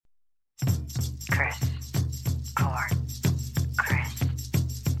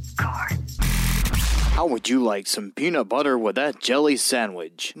How would you like some peanut butter with that jelly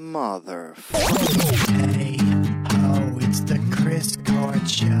sandwich? Motherfucker. Hey, ho, it's the Chris Cord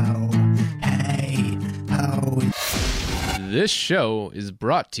Show. Hey, ho. This show is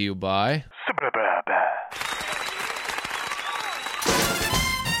brought to you by...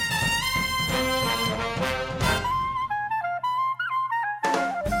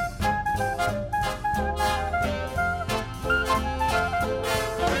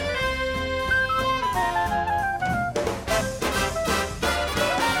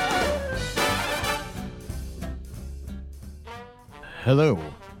 Hello,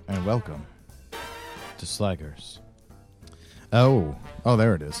 and welcome to Slackers. Oh,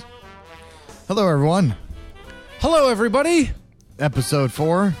 there it is. Hello, everyone. Hello, everybody! Episode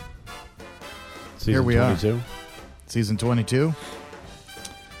 4. Here we 22. are. Season 22.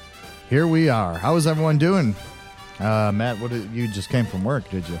 Here we are. How is everyone doing? Matt, you just came from work,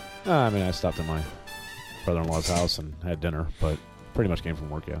 did you? I mean, I stopped at my brother-in-law's house and had dinner, but pretty much came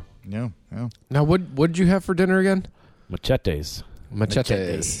from work, yeah. Yeah. Now, what did you have for dinner again? Machetes.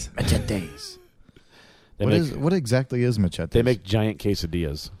 Machetes. What exactly is machetes? They make giant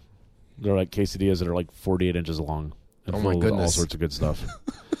quesadillas. They're like quesadillas that are like 48 inches long. And Oh, full my of goodness. all sorts of good stuff.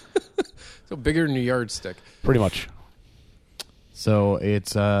 So bigger than a yardstick. Pretty much. So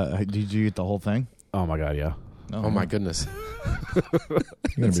it's, did you eat the whole thing? Oh, my God, yeah. Oh, my goodness. You're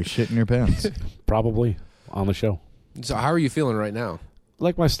going to be shitting your pants. Probably on the show. So how are you feeling right now?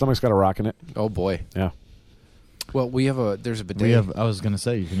 Like my stomach's got a rock in it. Oh, boy. Yeah. Well, there's a bidet. I was going to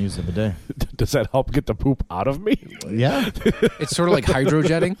say, you can use the bidet. Does that help get the poop out of me? Yeah. It's sort of like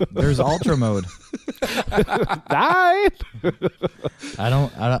hydrojetting. There's ultra mode. Die!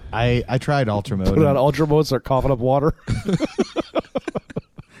 I tried ultra mode. Put it on ultra mode, start coughing up water.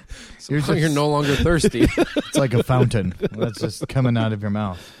 You're no longer thirsty. It's like a fountain that's just coming out of your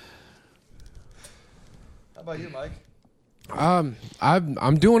mouth. How about you, Mike? I'm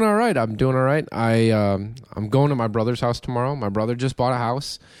doing all right. I'm going to my brother's house tomorrow. My brother just bought a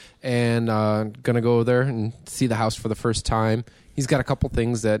house, and gonna go there and see the house for the first time. He's got a couple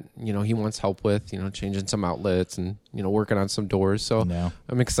things that he wants help with. Changing some outlets and working on some doors. So No.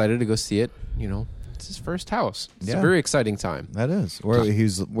 I'm excited to go see it. It's his first house. It's a very exciting time. That is.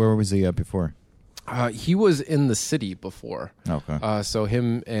 Where was he at before? He was in the city before. Okay. So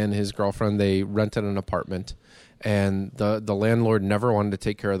him and his girlfriend, they rented an apartment, and the landlord never wanted to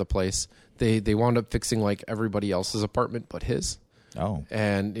take care of the place. They wound up fixing like everybody else's apartment but his. Oh.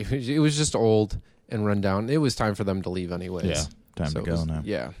 And it was just old and run down. It was time for them to leave anyways. Yeah. Time to go now.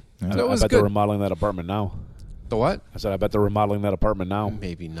 Yeah. Yeah. So it I was bet good. they're remodeling that apartment now. The what? I said, I bet they're remodeling that apartment now.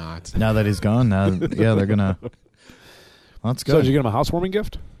 Maybe not. Now that he's gone, they're gonna. Well, that's good. So did you get him a housewarming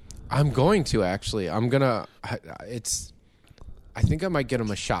gift? I'm going to actually. I think I might get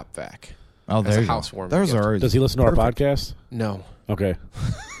him a shop vac. Oh, as there a you go. housewarming There's gift. ours. Does he listen to our podcast? No. Okay.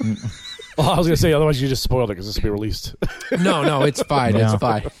 Well, I was going to say, otherwise you just spoiled it because this will be released. No, it's fine. Yeah. It's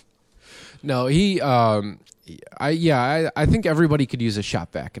fine. No, I think everybody could use a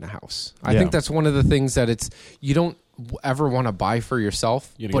shop vac in a house. I think that's one of the things that you don't ever want to buy for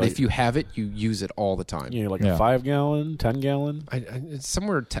yourself, but if you have it, you use it all the time. You know, like a 5-gallon, 10-gallon? It's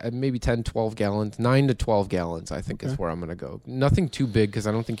somewhere maybe 10, 12 gallons, 9 to 12 gallons, I think is where I'm going to go. Nothing too big because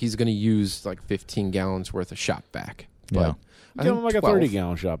I don't think he's going to use like 15 gallons worth of shop vac. But I Give think him like 12. a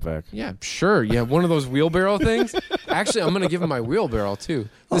 30-gallon shop vac. Yeah, sure. Yeah, one of those wheelbarrow things. Actually, I'm going to give him my wheelbarrow, too.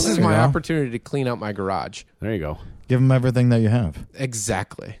 This is there you my go. opportunity to clean out my garage. There you go. Give him everything that you have.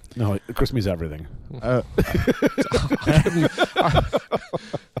 Exactly. No, Chris means everything.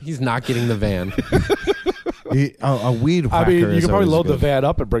 He's not getting the van. A weed whacker. I mean, you is can probably always load the good. van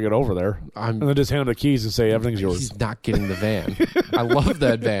up and bring it over there. And then just hand him the keys and say, everything's yours. He's not getting the van. I love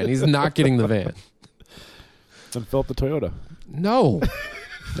that van. He's not getting the van. Then fill up the Toyota. No,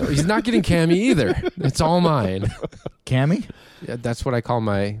 he's not getting Cammy either. It's all mine. Cammy? Yeah, that's what I call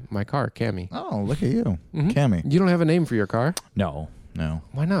my car, Cammy. Oh, look at you. Mm-hmm. Cammy. You don't have a name for your car? No.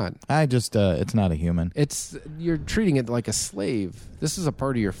 Why not? I just, it's not a human. You're treating it like a slave. This is a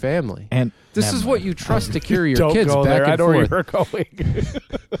part of your family. And this never is mind. what you trust to carry your Don't kids go back there. and I know where forth. you're going.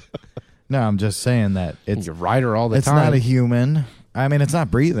 No, I'm just saying that it's You ride her all the it's time. not a human. I mean, it's not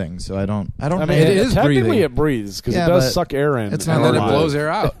breathing, so I don't. I mean, it is technically breathing. it breathes because Yeah, it does but suck air in. it's not and then it alive. blows air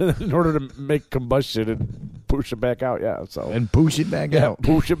out. in order to make combustion and push it back out. Yeah, so And push it back yeah, out.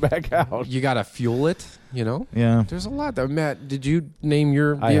 push it back out. You got to fuel it, you know? Yeah. There's a lot. Matt, did you name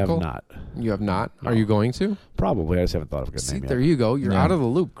your I have vehicle? not. You have not? No. Are you going to? Probably. I just haven't thought of a good See, name yet. there you go. You're Yeah. out of the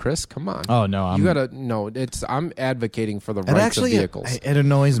loop, Chris. Come on. Oh, no. You gotta I'm advocating for the It rights actually of vehicles. it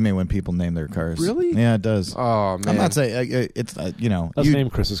annoys me when people name their cars. Really? Yeah, it does. Oh man, I'm not saying it's Let's name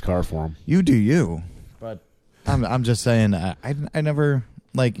Chris's car for him. you do you, but I'm just saying I never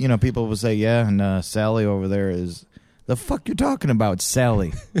people will say and Sally over there is the fuck you talking about,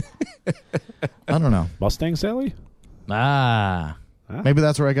 Sally. I don't know. Mustang Sally? Huh? Maybe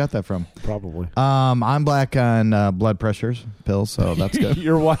that's where I got that from. Probably. I'm black on blood pressures pills, so that's good.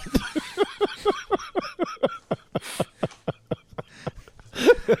 You're what?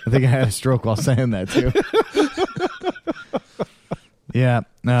 I think I had a stroke while saying that too. Yeah.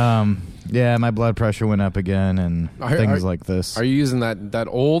 Yeah, my blood pressure went up again and things like this. Are you using that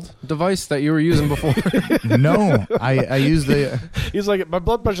old device that you were using before? No, I used the. He's like, my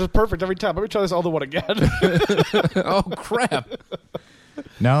blood pressure's perfect every time. Let me try this other one again. Oh crap!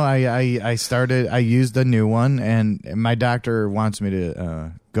 No, I started. I used the new one, and my doctor wants me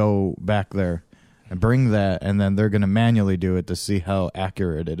to go back there and bring that, and then they're going to manually do it to see how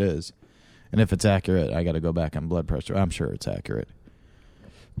accurate it is. And if it's accurate, I got to go back on blood pressure. I'm sure it's accurate.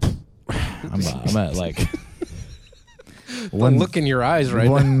 I'm at like One look in your eyes right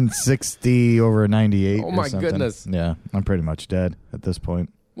now. 160 over 98. Oh my or something. goodness! Yeah, I'm pretty much dead at this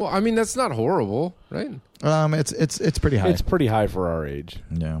point. Well, I mean that's not horrible, right? It's pretty high. It's pretty high for our age.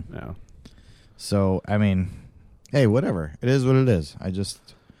 Yeah. Yeah. So I mean, hey, whatever. It is what it is. I just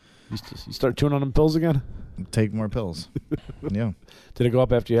You start chewing on them pills again? take more pills. Yeah. Did it go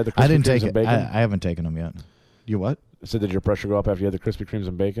up after you had the Krispy I didn't Kremes take and it. bacon? I haven't taken them yet. You what? So did your pressure go up after you had the Krispy Kremes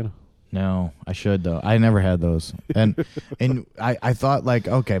and bacon? No, I should though. I never had those, and I thought like,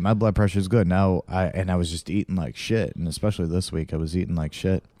 okay, my blood pressure is good now. I was just eating like shit, and especially this week, I was eating like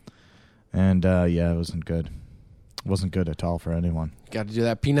shit, and it wasn't good. It wasn't good at all for anyone. Got to do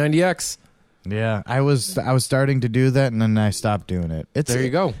that P90X. Yeah, I was starting to do that, and then I stopped doing it. There you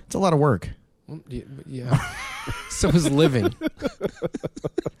go. It's a lot of work. Well, yeah. So is living.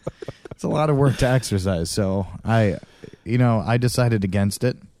 It's a lot of work to exercise. So I decided against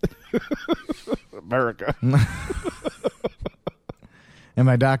it. America. And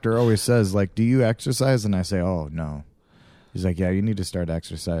my doctor always says, like, do you exercise? And I say, oh, no. He's like, yeah, you need to start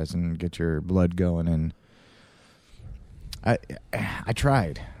exercising and get your blood going. And I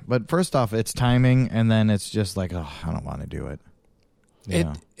tried. But first off, it's timing, and then it's just like, oh, I don't want to do it.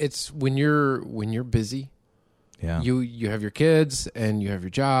 It's when you're busy. Yeah. You have your kids and you have your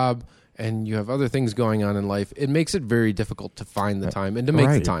job and you have other things going on in life. It makes it very difficult to find the time and to make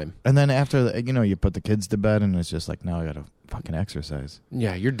the time. And then after, you put the kids to bed, and it's just like, now I got to fucking exercise.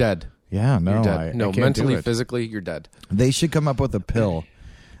 Yeah, you're dead. Yeah, no. You're dead. I No, can't do mentally, it. physically, you're dead. They should come up with a pill.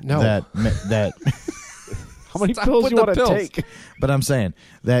 No. That How many Stop pills with you the want to pills. take? But I'm saying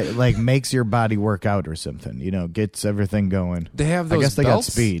that like makes your body work out or something. Gets everything going. They have those I guess they belts.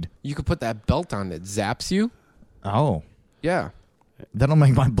 got speed. You could put that belt on that zaps you. Oh, Yeah. that'll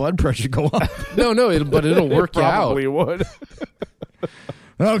make my blood pressure go up. No, but it'll work you out. Probably would.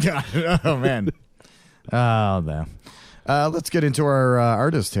 Oh God. Oh man. Oh man. Let's get into our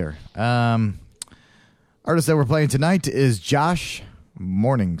artist here. Artist that we're playing tonight is Josh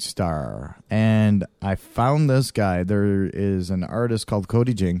Morningstar, and I found this guy. There is an artist called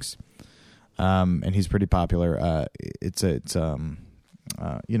Cody Jinks, and he's pretty popular. It's just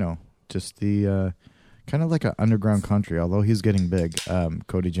the kind of like an underground country, although he's getting big.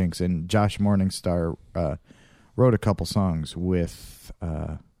 Cody Jinks and Josh Morningstar wrote a couple songs with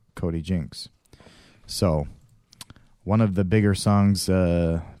Cody Jinks. So one of the bigger songs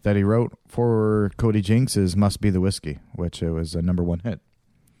that he wrote for Cody Jinks is Must Be the Whiskey, which it was a #1 hit.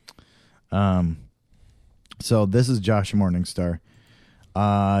 So this is Josh Morningstar.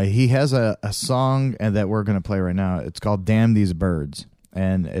 He has a song that we're going to play right now. It's called Damn These Birds,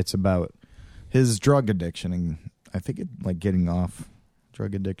 and it's about his drug addiction, and I think it like getting off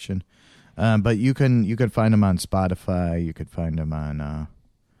drug addiction. But you could find him on Spotify. You could find him on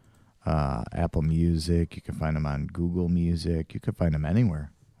Apple Music. You can find him on Google Music. You could find him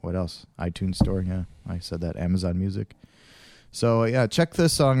anywhere. What else? iTunes Store. Yeah, I said that. Amazon Music. So yeah, check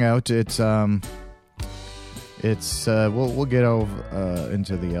this song out. It's we'll get over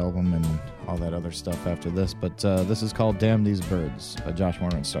into the album and all that other stuff after this. But this is called "Damn These Birds" by Josh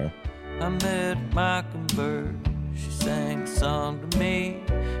Morningstar. I met a mockingbird. She sang a song to me,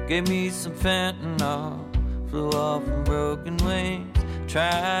 gave me some fentanyl, flew off on broken wings.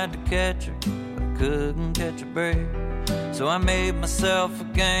 Tried to catch her, but I couldn't catch a break. So I made myself a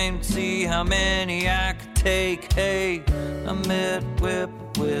game to see how many I could take. Hey, I met Whip,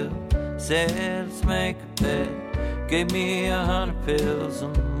 said let's make a bet. Gave me 100 pills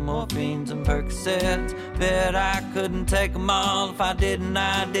and morphines and Percocets. Bet I couldn't take them all. If I didn't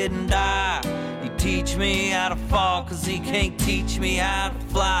die. He teach me how to fall, cause he can't teach me how to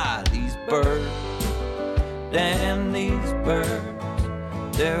fly. These birds, damn these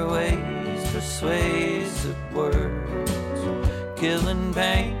birds, their ways persuasive words, killing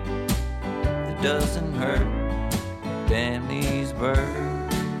pain that doesn't hurt. Damn these birds.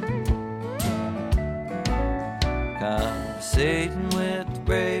 Conversating with the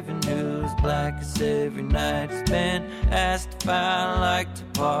brave and who's blackest every night. He's been asked if I like to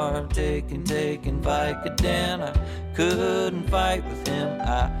partake in taking Vicodin. I couldn't fight with him.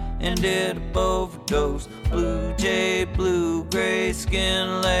 I ended up overdose. Blue jay, blue gray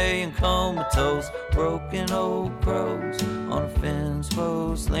skin, laying comatose. Broken old crows on a fence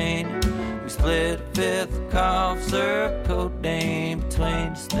post leaning. We split a fifth of cough syrup, codeine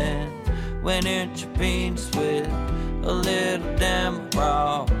between us then. Went intravenous with a little damn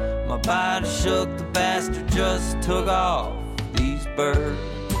raw. My body shook, the bastard just took off. These birds,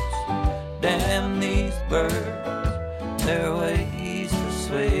 damn these birds, their ways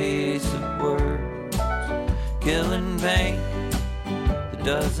persuasive words, killing pain that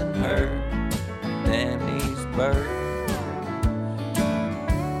doesn't hurt. Damn these birds.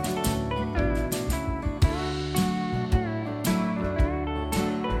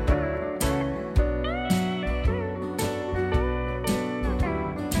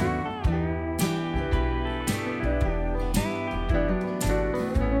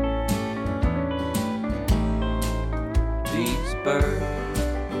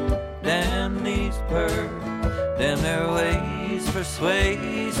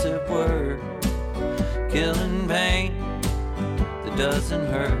 Persuasive word, killing pain that doesn't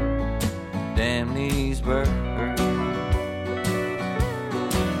hurt. Damn these birds,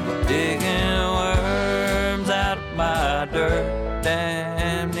 digging worms out of my dirt.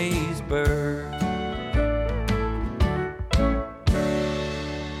 Damn these birds.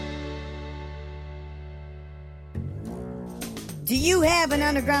 Do you have an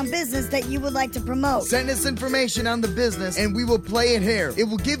underground business that you would like to promote? Send us information on the business and we will play it here. It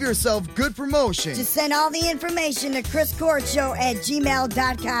will give yourself good promotion. Just send all the information to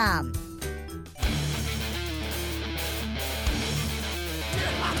chriscourtshow@gmail.com.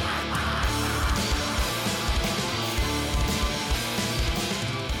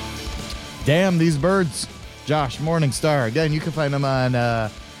 Damn these birds. Josh Morningstar. Again, you can find them on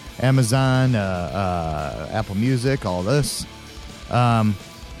Amazon, Apple Music, all this.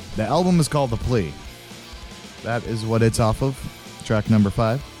 The album is called The Plea. That is what it's off of. Track number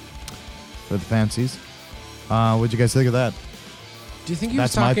 5 for the fancies. What'd you guys think of that? Do you think he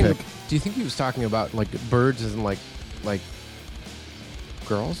That's was talking? my pick. Do you think he was talking about like birds as in like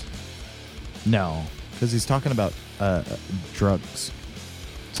girls? No, because he's talking about drugs.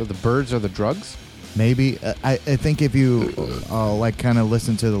 So the birds are the drugs? Maybe. I think if you like kind of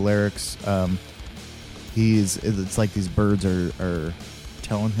listen to the lyrics, it's like these birds are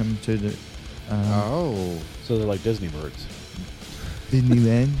telling him to. So they're like Disney birds.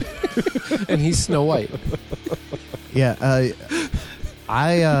 Disneyland. And he's Snow White. Yeah.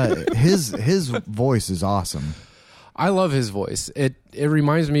 His voice is awesome. I love his voice. It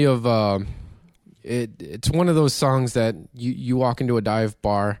reminds me of it's one of those songs that you walk into a dive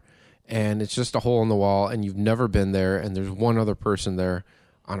bar and it's just a hole in the wall and you've never been there and there's one other person there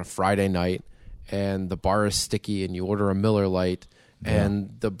on a Friday night and the bar is sticky and you order a Miller Lite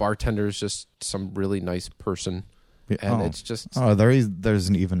and the bartender is just some really nice person and it's just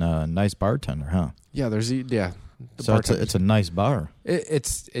there's even a nice bartender, huh? Yeah, So it's a nice bar.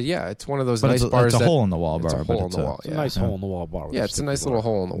 It's one of those but nice bars. It's a hole in the wall bar. It's a hole in the wall. It's a nice hole in the wall bar. Yeah, it's a nice little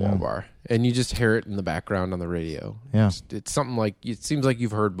hole in the wall bar, and you just hear it in the background on the radio. Yeah, it's something like it seems like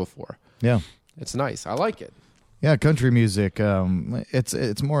you've heard before. Yeah, it's nice. I like it. Yeah, country music.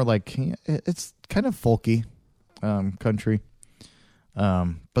 It's more like it's kind of folky, country.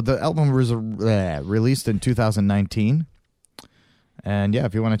 But the album was released in 2019, and yeah,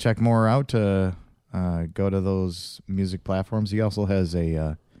 if you want to check more out, go to those music platforms. He also has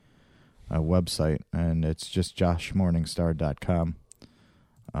a website, and it's just joshmorningstar.com.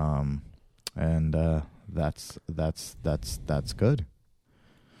 And that's good.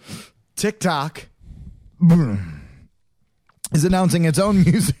 TikTok is announcing its own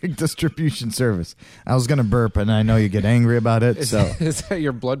music distribution service. I was going to burp, and I know you get angry about it. Is so that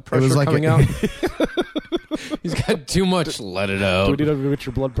your blood it was pressure like coming out? He's got too much. Let it out. Do we need to go get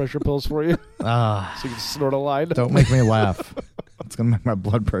your blood pressure pills for you? So you can snort a line? Don't make me laugh. It's going to make my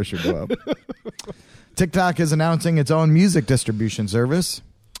blood pressure go up. TikTok is announcing its own music distribution service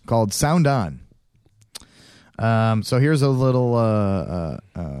called Sound On. So here's a little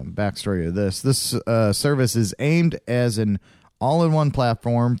backstory of this. This service is aimed as an all-in-one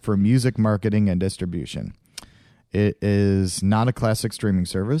platform for music marketing and distribution. It is not a classic streaming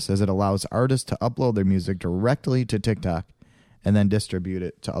service, as it allows artists to upload their music directly to TikTok and then distribute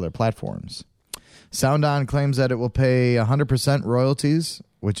it to other platforms. SoundOn claims that it will pay 100% royalties,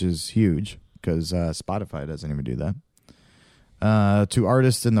 which is huge because Spotify doesn't even do that, to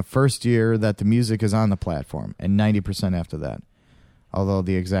artists in the first year that the music is on the platform, and 90% after that. Although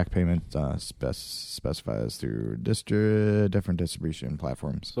the exact payment specifies through different distribution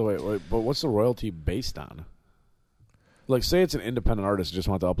platforms. So wait, but what's the royalty based on? Like, say it's an independent artist who just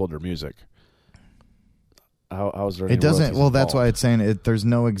want to upload their music. How is there? Any it doesn't. royalties Well, that's involved? why it's saying there's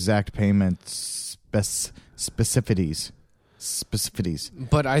no exact payment specificities.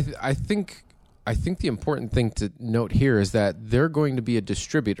 But I think the important thing to note here is that they're going to be a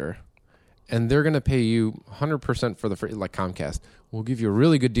distributor, and they're going to pay you 100% for the free, like Comcast. We'll give you a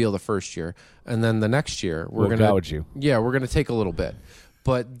really good deal the first year, and then the next year we're going to gouge you. Yeah, we're going to take a little bit,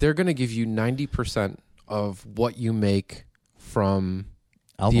 but they're going to give you 90% of what you make from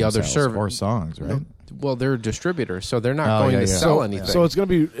Album the other sales service or songs, right? Well, they're a distributor, so they're not going to sell anything. So it's gonna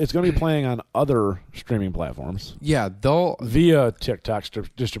be playing on other streaming platforms. Yeah, they'll via TikTok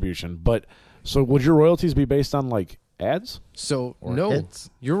distribution. But so would your royalties be based on like ads? So Or no, hits?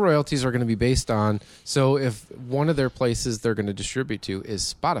 your royalties are going to be based on. So if one of their places they're going to distribute to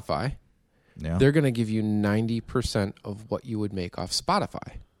is Spotify, Yeah. they're going to give you 90% of what you would make off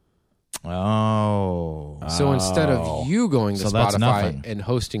Spotify. Oh. So instead of you going to So that's Spotify nothing. and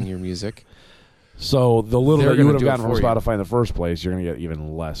hosting your music, So the little They're that you gonna would have do it gotten from for you. Spotify in the first place, you're going to get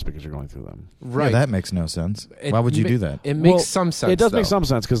even less because you're going through them. right? Yeah, that makes no sense. It Why would you ma- do that? It makes Well, some sense. It does make though. some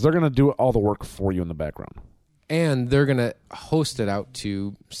sense because they're going to do all the work for you in the background. And they're going to host it out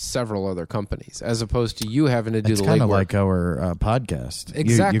to several other companies, as opposed to you having to do It's the kind of legwork. like our podcast.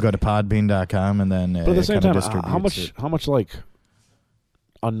 Exactly. You go to podbean.com and then But at the same kind of time, distributes how much like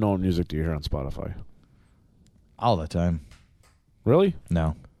unknown music do you hear on Spotify? all the time. Really?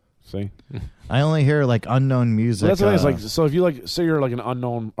 No. See, I only hear like unknown music. so that's the thing. It's like, so if you like, say you're like an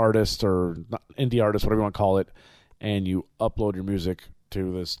unknown artist or indie artist, whatever you want to call it, and you upload your music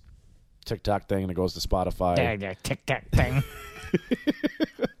to this TikTok thing and it goes to Spotify, TikTok thing.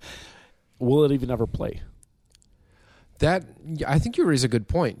 will it even ever play? That I think you raise a good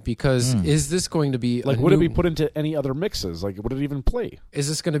point, because is this going to be Like, would it be put into any other mixes? Like, would it even play? Is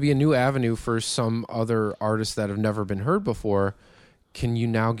this going to be a new avenue for some other artists that have never been heard before? Can you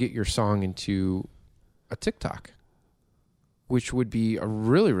now get your song into a TikTok, which would be a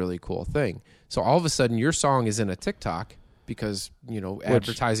really, really cool thing? So all of a sudden your song is in a TikTok because,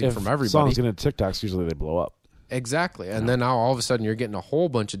 advertising If from everybody. songs get into TikToks, usually they blow up. Exactly. And then now all of a sudden you're getting a whole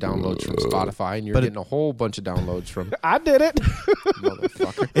bunch of downloads from Spotify, and you're getting a whole bunch of downloads from I did it.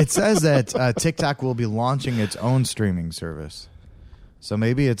 motherfucker. it says that TikTok will be launching its own streaming service. So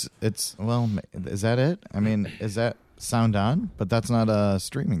maybe it's well, is that it? I mean, is that Sound On? But that's not a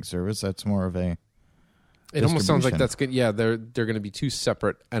streaming service. That's more of a It almost sounds like distribution. that's good. Yeah, they're going to be two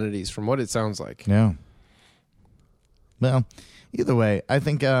separate entities from what it sounds like. Yeah. Well, either way, I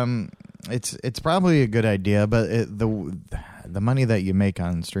think it's probably a good idea, but the money that you make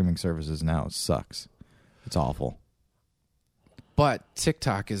on streaming services now sucks. It's awful. But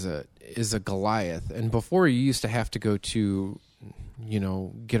TikTok is a Goliath, and before you used to have to go to,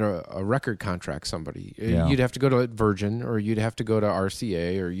 get a record contract. Somebody you'd have to go to Virgin, or you'd have to go to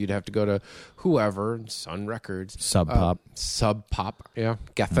RCA, or you'd have to go to whoever, Sun Records, Sub Pop. Sub Pop, yeah,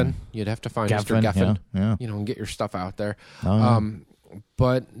 Geffen. You'd have to find Mr. Geffen, Geffen, yeah. and get your stuff out there. Oh, yeah.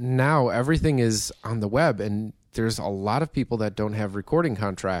 But now everything is on the web, and there's a lot of people that don't have recording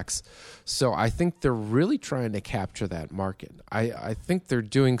contracts. So I think they're really trying to capture that market. I think they're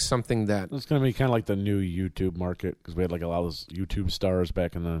doing something that It's going to be kind of like the new YouTube market, because we had like a lot of those YouTube stars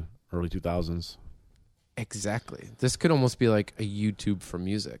back in the early 2000s. exactly. This could almost be like a YouTube for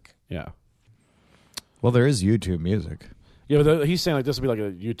music. Yeah. Well, there is YouTube music. Yeah, but he's saying like this would be like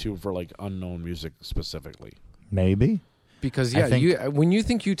a YouTube for like unknown music specifically. Maybe. Because I think- when you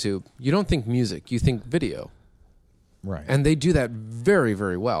think YouTube, you don't think music, you think video. Right. And they do that very,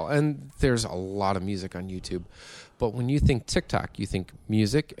 very well. And there's a lot of music on YouTube. But when you think TikTok, you think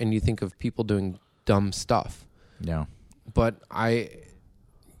music, and you think of people doing dumb stuff. yeah. But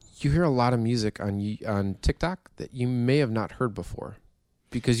you hear a lot of music on TikTok that you may have not heard before,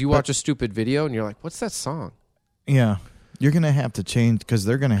 because you watch a stupid video and you're like, "What's that song?" Yeah. You're going to have to change, because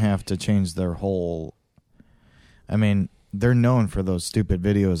they're going to have to change their whole... I mean, they're known for those stupid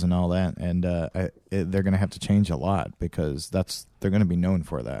videos and all that, and they're going to have to change a lot, because they're going to be known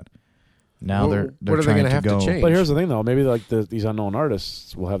for that. Now they're what are they trying going to have to change? But here's the thing, though. Maybe like these unknown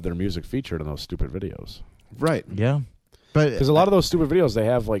artists will have their music featured in those stupid videos. Right. Yeah. But Because a lot of those stupid videos, they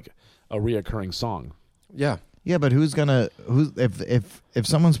have like a reoccurring song. Yeah. Yeah, but if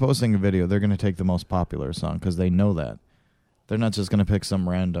someone's posting a video, they're going to take the most popular song, because they know that. They're not just going to pick some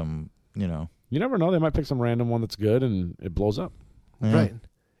random, You never know. They might pick some random one that's good and it blows up. Yeah. Right.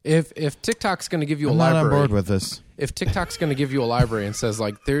 If TikTok's going to give you a I'm library, not on board with this. if TikTok's going to give you a library and says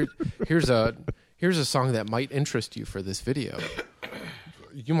like here's a song that might interest you for this video,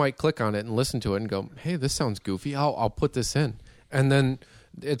 you might click on it and listen to it and go, hey, this sounds goofy. I'll put this in, and then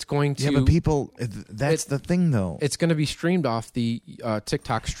it's going to. Yeah, but people, that's the thing though. It's going to be streamed off the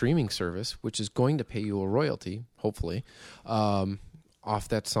TikTok streaming service, which is going to pay you a royalty, hopefully, off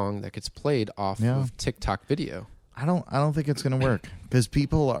that song that gets played off of TikTok video. I don't think it's going to work, because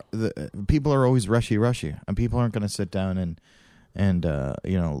people are always rushy, and people aren't going to sit down and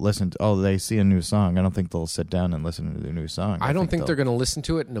listen to, they see a new song. I don't think they'll sit down and listen to the new song. I don't think they're going to listen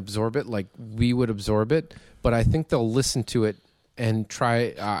to it and absorb it like we would absorb it, but I think they'll listen to it and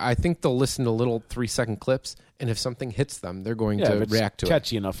try. I think they'll listen to little 3-second clips, and if something hits them, they're going to react to it.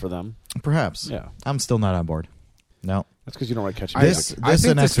 Catchy enough for them. Perhaps. Yeah. I'm still not on board. No. That's because you don't like catchy This music. I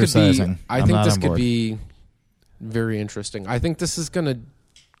think and this could be. exercising. I I'm think not this on could board. be very interesting. I think this is going to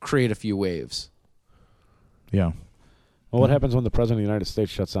create a few waves. Yeah. Well, what happens when the president of the United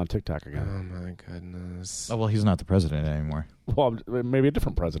States shuts down TikTok Oh again? my goodness! Oh, well, he's not the president anymore. Well, maybe a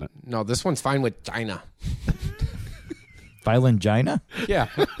different president. No, this one's fine with China. Violent Gina? Yeah,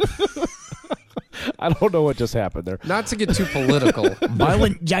 I don't know what just happened there. not to get too political.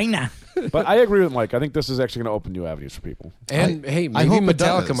 Violent Gina. But I agree with Mike. I think this is actually going to open new avenues for people. And hey, I maybe hope it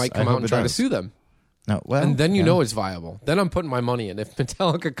Metallica does. might I come hope out and it try to does. sue them. No, well, And then you yeah. know it's viable. Then I'm putting my money in. If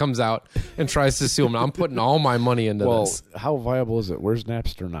Metallica comes out and tries to sue them, I'm putting all my money into Well, this. how viable is it? Where's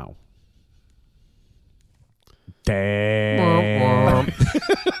Napster now? Damn.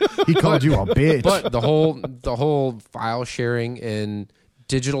 He called you a bitch. But the whole file sharing and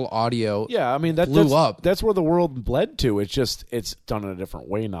digital audio. Yeah, I mean blew up. That's where the world led to. It's done in a different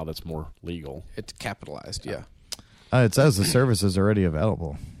way now. That's more legal. It's capitalized. Yeah. It says the service is already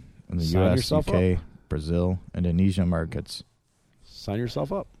available in the Sign U.S., yourself UK, Brazil, Indonesia markets. Sign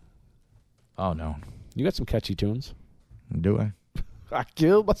yourself up. Oh, no. You got some catchy tunes. Do I? I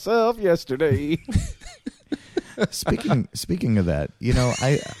killed myself yesterday. Speaking of that, It's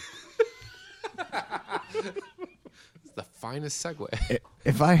the finest segue.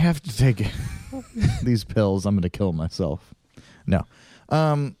 if I have to take these pills, I'm going to kill myself. No.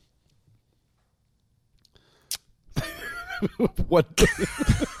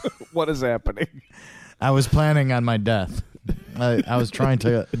 What is happening? I was planning on my death. I was trying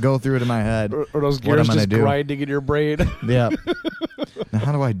to go through it in my head. Or those What gears am I just gonna do? grinding in your brain? Yeah. Now,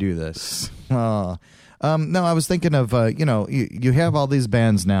 how do I do this? No, I was thinking of, you have all these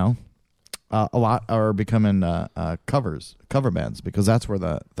bands now. A lot are becoming cover bands, because that's where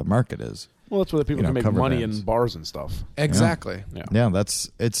the market is. Well, that's where the people can make cover money bands. in bars and stuff. Exactly. Yeah. Yeah,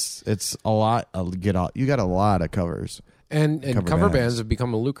 it's a lot. You got a lot of covers. And Cover cover bands. bands have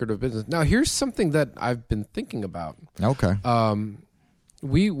become a lucrative business. Now, here's something that I've been thinking about. Okay.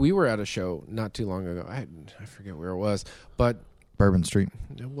 We were at a show not too long ago. I forget where it was, but Bourbon Street.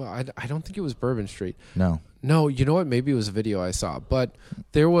 well, I don't think it was Bourbon Street. No. No, you know what? Maybe it was a video I saw, but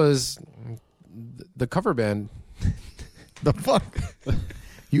there was the cover band. The fuck?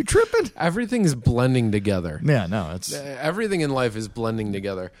 You tripping? Everything is blending together. Yeah, no, it's Everything in life is blending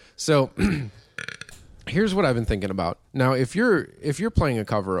together. So here's what I've been thinking about. Now, if you're playing a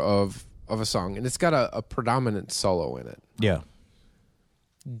cover of a song and it's got a predominant solo in it, yeah.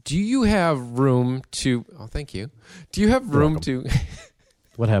 do you have room to? Oh, thank you. Do you have room to?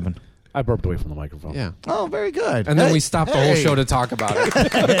 What happened? I burped away from the microphone. Yeah. Oh, very good. And then we stopped the whole show to talk about it.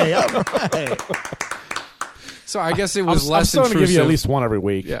 Hey, all right. So I guess it I'm was less still going to give intrusive. you at least one every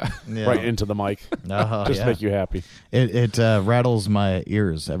week. Yeah. Yeah. Right into the mic. Oh, Just yeah. to make you happy. It rattles my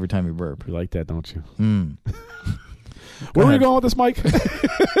ears every time you burp. You like that, don't you? Go Where were you ahead. going with this, Mike?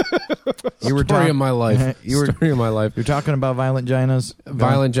 You were Story of my life. You were Story of my life. You're talking about violent ginas.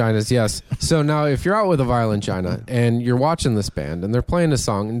 Violent Ginas, yes. So now if you're out with a Violent Gina and you're watching this band and they're playing a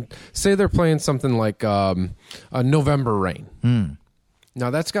song, and say they're playing something like November Rain. Now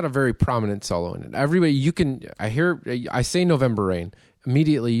that's got a very prominent solo in it. Everybody, I say November Rain.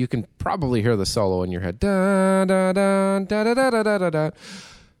 Immediately you can probably hear the solo in your head. Da, da, da, da, da, da, da, da, da.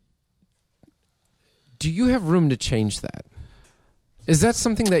 Do you have room to change that? Is that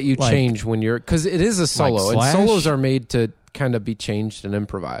something that you Like- change when you're... Because it is a solo, and Slash? solos are made to kind of be changed and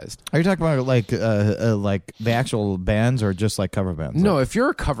improvised. Are you talking about like the actual bands or just like cover bands? No, if you're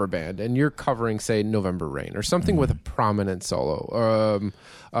a cover band and you're covering, say, November Rain or something with a prominent solo,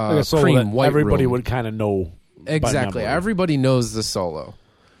 Like a solo Cream, that White everybody Room. would kind of know. by Exactly. memory. Everybody knows the solo.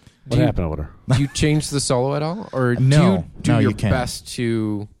 What happened over there? Do you change the solo at all? Or do No. you do No, your you can't. best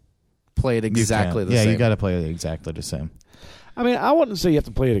to play it You exactly can't. the same? Yeah, you got to play it exactly the same. I mean, I wouldn't say you have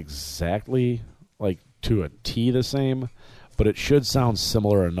to play it exactly like to a T the same, but it should sound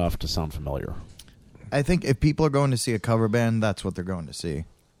similar enough to sound familiar. I think if people are going to see a cover band, that's what they're going to see,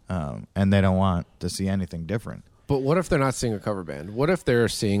 and they don't want to see anything different. But what if they're not seeing a cover band? What if they're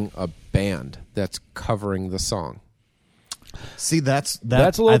seeing a band that's covering the song? See, that's a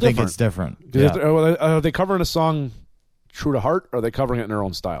little I think different. it's different. Are they covering a song true to heart, or are they covering it in their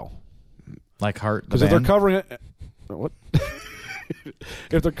own style? Like Heart. Because if they're covering it, what?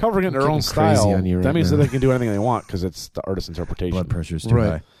 If they're covering it in their Getting own crazy style, on you right that means now. that they can do anything they want because it's the artist's interpretation. blood pressure's too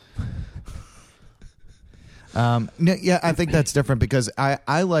Right. high. No, yeah, I think that's different because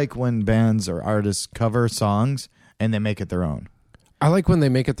I like when bands or artists cover songs and they make it their own. I like when they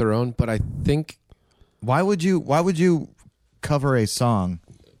make it their own, but I think Why would you cover a song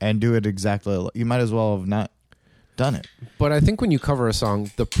and do it exactly? You might as well have not done it. when you cover a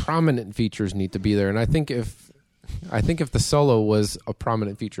song, the prominent features need to be there. And I think if the solo was a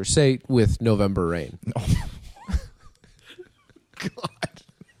prominent feature, say with November Rain,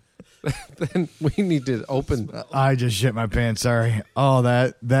 then we need to open. I just shit my pants. Sorry. Oh,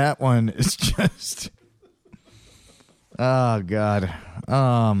 that one is just. Oh God.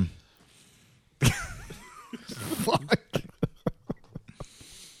 Fuck.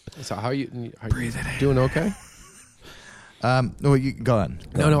 So how you doing? Okay. Well, you go on.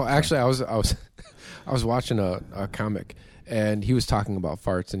 No. Actually, I was watching a comic, and he was talking about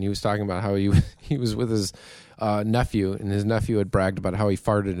farts, and he was talking about how he was with his nephew, and his nephew had bragged about how he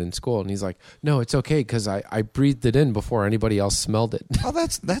farted in school, and he's like, "No, it's okay because I breathed it in before anybody else smelled it." Oh,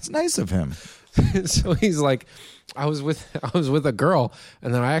 that's nice of him. So he's like, I was with a girl,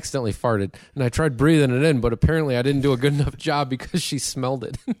 and then I accidentally farted, and I tried breathing it in, but apparently I didn't do a good enough job because she smelled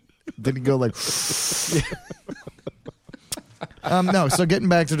it. Did he go like? No. So getting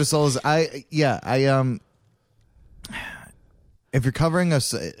back to the solos, if you're covering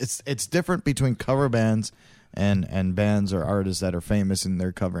it's different between cover bands and bands or artists that are famous and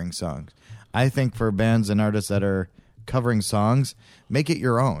they're covering songs. I think for bands and artists that are covering songs, make it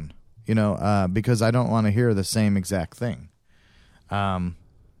your own. Because I don't want to hear the same exact thing,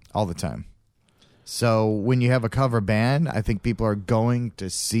 all the time. So when you have a cover band, I think people are going to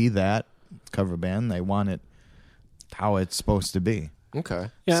see that cover band. They want it how it's supposed to be. Okay.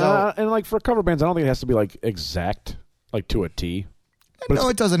 Yeah, So- and like for cover bands, I don't think it has to be like exact, like to a T. But No,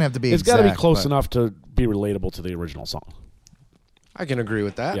 it doesn't have to be. It's got to be exact, close but- enough to be relatable to the original song. I can agree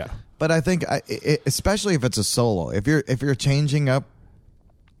with that. Yeah. But I think, especially if it's a solo, if you're changing up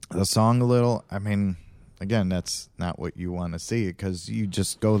the song a little, I mean, again, that's not what you want to see because you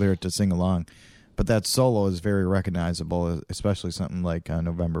just go there to sing along. But that solo is very recognizable, especially something like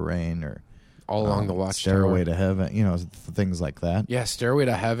November Rain or All Along the Watchtower. Stairway to Heaven, things like that. Yeah, Stairway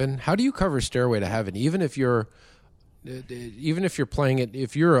to Heaven. How do you cover Stairway to Heaven? Even if you're playing it,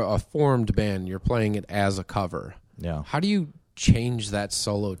 if you're a formed band, you're playing it as a cover. Yeah. How do you change that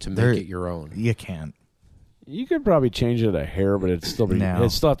solo to make it your own? You can't. You could probably change it a hair, but it'd still No.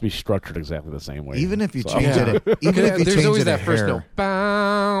 have to be structured exactly the same way. Even if you So- change it, even if you There's change always it that a first hair, note.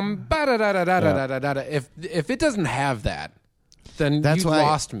 Bam, ba-da-da-da-da-da-da-da-da. If it doesn't have that, then That's you why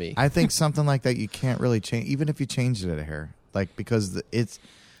lost me. I think something like that you can't really change, even if you changed it a hair, because it's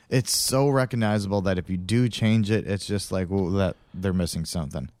so recognizable that if you do change it, it's just like that they're missing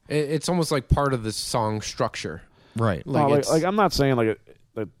something. It's almost like part of the song structure. Right. Like, like I'm not saying that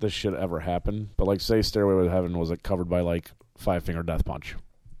this should ever happen, but like say Stairway to Heaven was covered by like Five Finger Death Punch.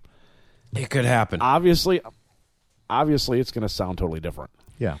 it could happen. Obviously it's going to sound totally different,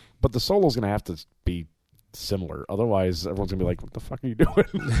 Yeah. but the solo's going to have to be similar. Otherwise, everyone's going to be like, "What the fuck are you doing?"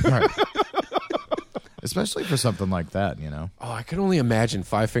 Right. Especially for something like that, Oh, I can only imagine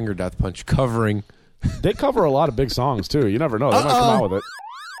Five Finger Death Punch covering. They cover a lot of big songs too. You never know; they might come out with it.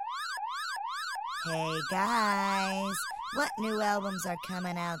 Hey guys, what new albums are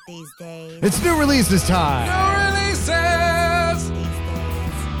coming out these days? It's new releases time. These days,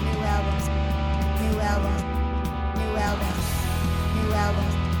 new albums, new albums, new albums, new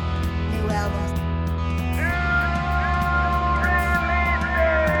albums, new albums.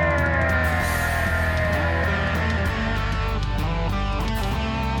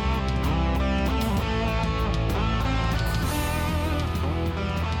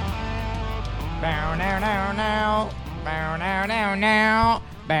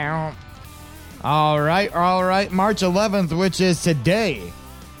 All right. March 11th, which is today.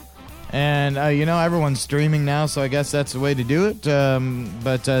 And, everyone's streaming now, so I guess that's the way to do it.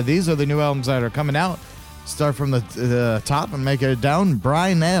 But these are the new albums that are coming out. Start from the top and make it down.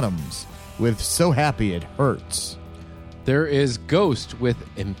 Bryan Adams with So Happy It Hurts. There is Ghost with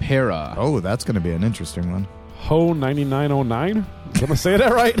Impera. Oh, that's going to be an interesting one. Ho 9909? Am I saying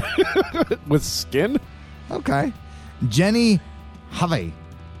that right? With Skin? Okay. Jenny Have.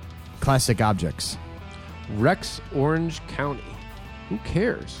 Classic Objects. Rex Orange County. Who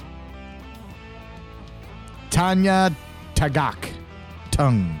cares? Tanya Tagak.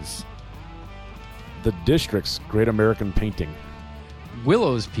 Tongues. The District's Great American Painting.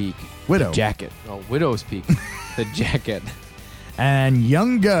 Willow's Peak. Widow. The Jacket. Oh, Widow's Peak. The Jacket. And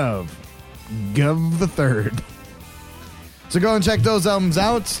Young Gov. Gov the Third. So go and check those albums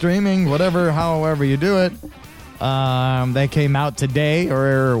out. Streaming, whatever, however you do it. They came out today,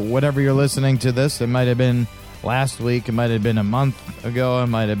 or whatever you're listening to this. It might have been last week. It might have been a month ago. It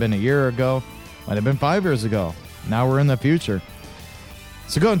might have been a year ago. Might have been 5 years ago. Now we're in the future.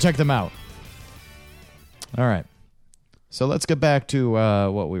 So go and check them out. All right. So let's get back to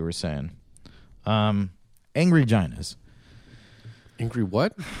what we were saying. Angry Ginas. Angry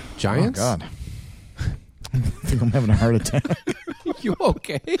what? Giants? Oh, God. I think I'm having a heart attack. You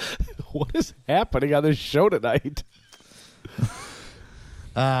okay? What is happening on this show tonight?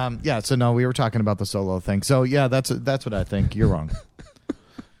 So no, we were talking about the solo thing. So yeah, that's what I think. You're wrong.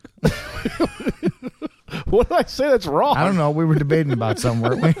 What did I say that's wrong? I don't know. We were debating about something,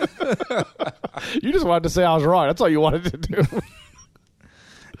 weren't we? You just wanted to say I was wrong. That's all you wanted to do.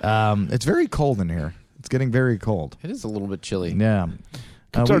 It's very cold in here. It's getting very cold. It is a little bit chilly. Yeah.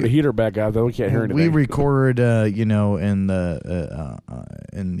 Turn the heater back on, though. We can't hear anything. We record, in the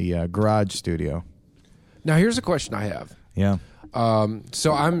garage studio. Now, here's a question I have. Yeah.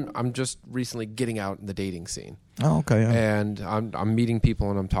 So I'm just recently getting out in the dating scene. Oh, okay. Yeah. And I'm meeting people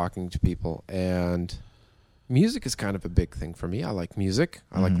and I'm talking to people, and music is kind of a big thing for me. I like music.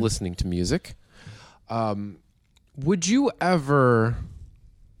 I like listening to music. Would you ever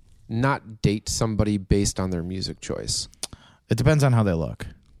not date somebody based on their music choice? It depends on how they look.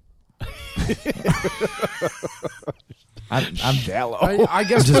 I'm shallow. I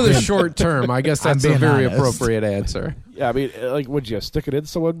guess for the short term, I guess that's a very honest. appropriate answer. Yeah, I mean, would you stick it in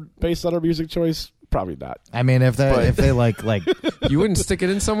someone based on their music choice? Probably not. I mean, if they like You wouldn't stick it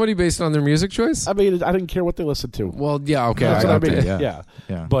in somebody based on their music choice? I mean, I didn't care what they listened to. Well, yeah, okay. That's what I mean. Yeah.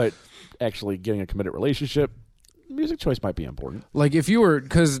 Yeah. But actually getting a committed relationship, music choice might be important. Like if you were,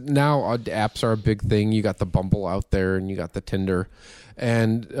 because now apps are a big thing. You got the Bumble out there and you got the Tinder.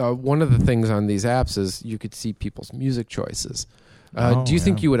 And one of the things on these apps is you could see people's music choices. Do you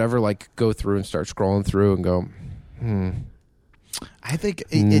think you would ever go through and start scrolling through and go, I think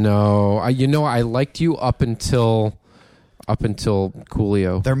no, I liked you up until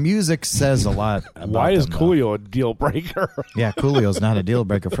Coolio. their music says a lot. About Why is them, Coolio a deal breaker? Yeah, Coolio's not a deal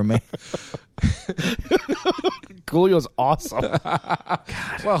breaker for me. Coolio's awesome.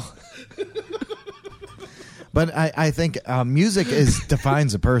 Well, But I think music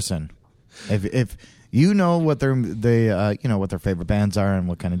defines a person. If you know what their favorite bands are and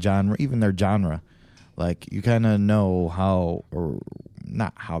what kind of genre, even their genre, like you kind of know how, or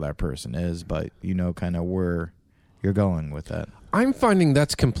not how that person is, but you know kind of where you're going with that. I'm finding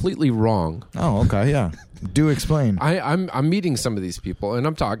that's completely wrong. Oh, okay, yeah. Do explain. I'm meeting some of these people and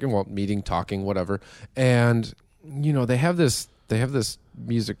I'm talking, talking, whatever, and they have this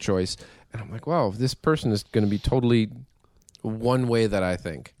music choice. And I'm like, wow, this person is going to be totally one way that I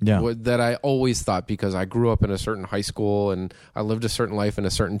think. Yeah. That I always thought, because I grew up in a certain high school and I lived a certain life in a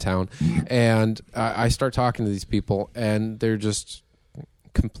certain town. And I start talking to these people and they're just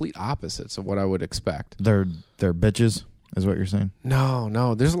complete opposites of what I would expect. They're bitches, is what you're saying?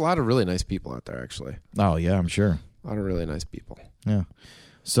 No. There's a lot of really nice people out there, actually. Oh, yeah, I'm sure. A lot of really nice people. Yeah.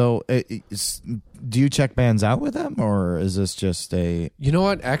 So, do you check bands out with them, or is this just a... You know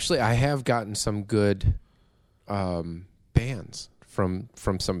what? Actually, I have gotten some good bands from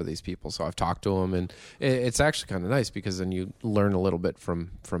some of these people. So I've talked to them, and it's actually kind of nice because then you learn a little bit from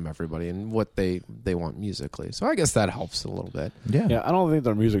everybody and what they want musically. So I guess that helps a little bit. Yeah, I don't think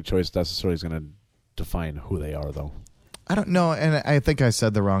their music choice necessarily is going to define who they are, though. I don't know, and I think I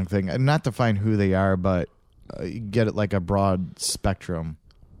said the wrong thing. Not define who they are, but get it like a broad spectrum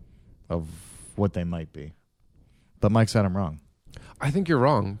of what they might be. But Mike said I'm wrong. I think you're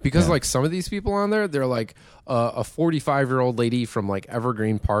wrong because some of these people on there, they're like a 45-year-old lady from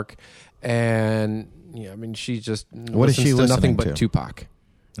Evergreen Park, and she just what is she listens to listening nothing to? but Tupac.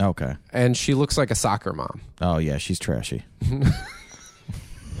 Okay. and she looks like a soccer mom. Oh, yeah, she's trashy.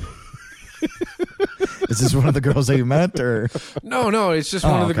 Is this one of the girls that you met, or? No, it's just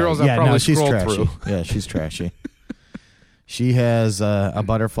one of the okay. girls Yeah, I probably no, she's scrolled trashy. through. Yeah, she's trashy. She has a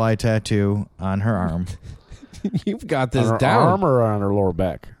butterfly tattoo on her arm. You've got this On her down. arm or on her lower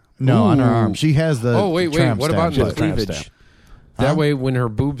back? No, on her Ooh. arm. She has the. Oh wait, tramp what stamp. about She the has a tramp cleavage? stamp. That Huh? way, when her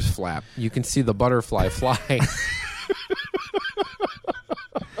boobs flap, you can see the butterfly fly.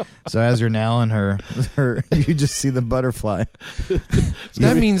 So as you're nailing her, you just see the butterfly.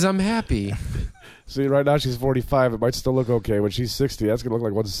 That means I'm happy. See, right now she's 45. It might still look okay. When she's 60, that's going to look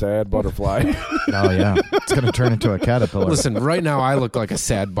like one sad butterfly. Oh yeah, it's gonna turn into a caterpillar. Listen, right now I look like a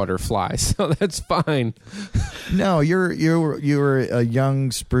sad butterfly, so that's fine. No, you were a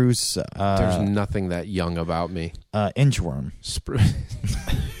young spruce. There's nothing that young about me. Inchworm.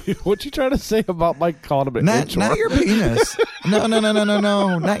 What you trying to say about Mike calling him an inchworm? Not your penis.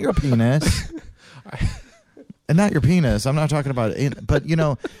 No, not your penis. And not your penis. I'm not talking about it. But,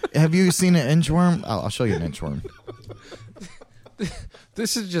 have you seen an inchworm? I'll show you an inchworm.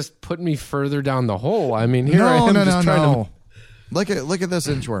 This is just putting me further down the hole. I mean, here I am just trying to... Look at this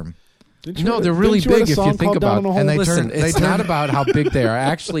inchworm. No, they're really big if you think about it. And they Listen, turn- it's they turn- not about how big they are.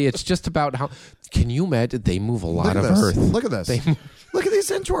 Actually, it's just about how... Can you imagine? They move a lot of earth. Look at this. Look at these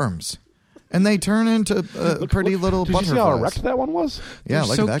inchworms. And they turn into pretty little Did you butterflies. see how erect that one was? Yeah, They're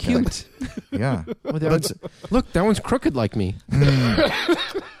look so at that cute. guy. Yeah. But- Look, that one's crooked like me.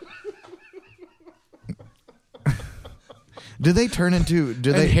 do they turn into...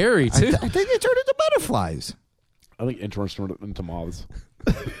 Do they hairy, too. I think they turn into butterflies. I think inchworms turn into moths.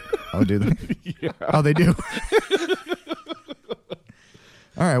 Oh, do they? Yeah. Oh, they do.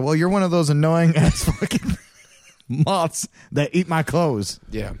 All right. Well, you're one of those annoying ass fucking moths that eat my clothes.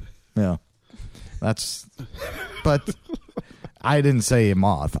 Yeah. Yeah. But I didn't say a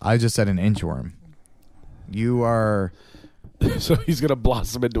moth. I just said an inchworm. You are. So he's going to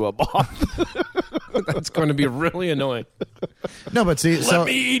blossom into a moth. That's going to be really annoying. No, but see, Let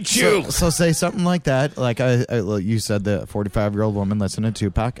me eat you. So say something like that. Like you said, the 45-year-old woman listening to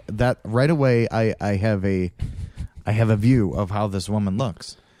Tupac. That right away, I have a view of how this woman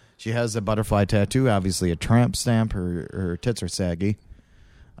looks. She has a butterfly tattoo, obviously a tramp stamp. Her tits are saggy,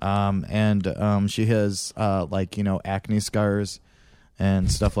 and she has acne scars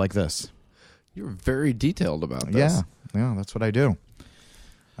and stuff like this. You're very detailed about this. Yeah, that's what I do.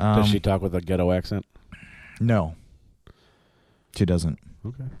 Does she talk with a ghetto accent? No, she doesn't.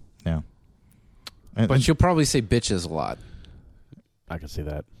 Okay. Yeah, But she'll probably say bitches a lot. I can see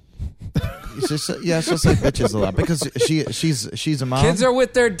that. she'll say bitches a lot because she's a mom. Kids are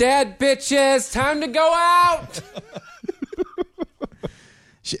with their dad, bitches. Time to go out.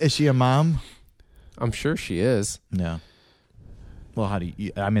 Is she a mom? I'm sure she is. No. Well, how do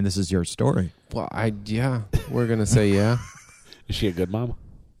you? I mean, this is your story. Well, we're gonna say yeah. Is she a good mom?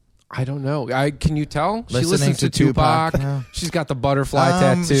 I don't know. Can you tell? She Listening listens to to Tupac. Tupac. She's got the butterfly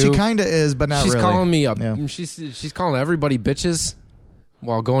tattoo. She kind of is, but not she's really. calling me up. Yeah. She's calling everybody bitches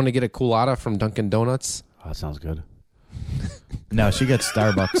while going to get a culotta from Dunkin' Donuts. Oh, that sounds good. No, she gets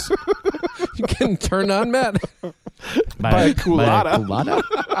Starbucks. You getting turned on, Matt? By a culotta.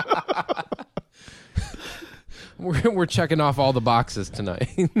 culotta? We're checking off all the boxes tonight.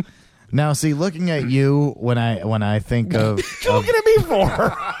 Now, see, looking at you when I think of Looking at me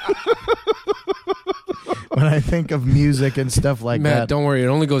for? when I think of music and stuff like Matt, that. don't worry. It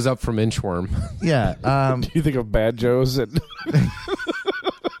only goes up from Inchworm. Yeah. Do you think of banjos and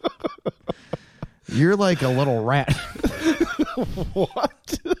You're like a little rat.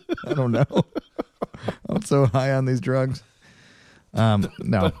 what? I don't know. I'm so high on these drugs.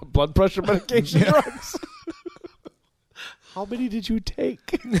 No. Blood pressure medication drugs? How many did you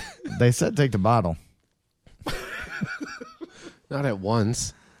take? They said take the bottle. Not at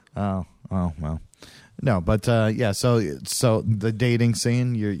once. Oh, well. No, but yeah, so the dating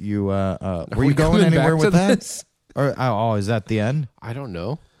scene, you were you going anywhere with that? This? Or is that the end? I don't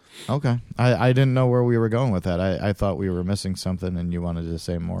know. Okay. I didn't know where we were going with that. I thought we were missing something and you wanted to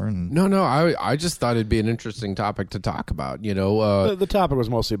say more. And No. I just thought it'd be an interesting topic to talk about. You know, The topic was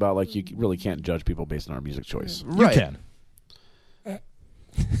mostly about like you really can't judge people based on our music choice. right. You can.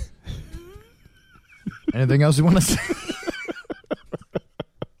 Anything else you want to say?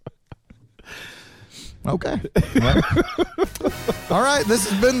 Okay. Well. All right. This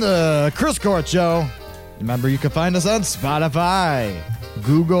has been the Chris Court Show. Remember, you can find us on Spotify,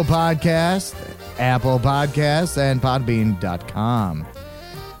 Google Podcasts, Apple Podcasts, and Podbean.com.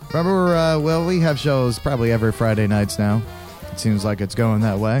 Remember, we have shows probably every Friday nights now. It seems like it's going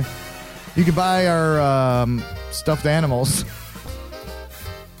that way. You can buy our stuffed animals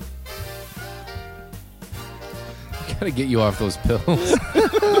Gotta get you off those pills.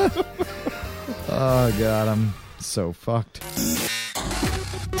 Oh God, I'm so fucked.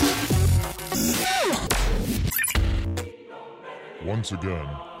 Once again,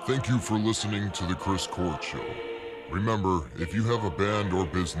 thank you for listening to The Chris Court Show. Remember, if you have a band or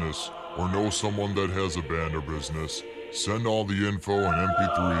business, or know someone that has a band or business, send all the info and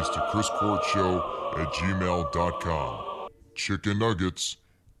MP3s to chriscourtshow@gmail.com. Chicken nuggets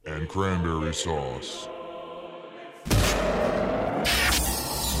and cranberry sauce.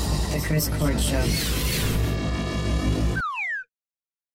 The Chris Court Show.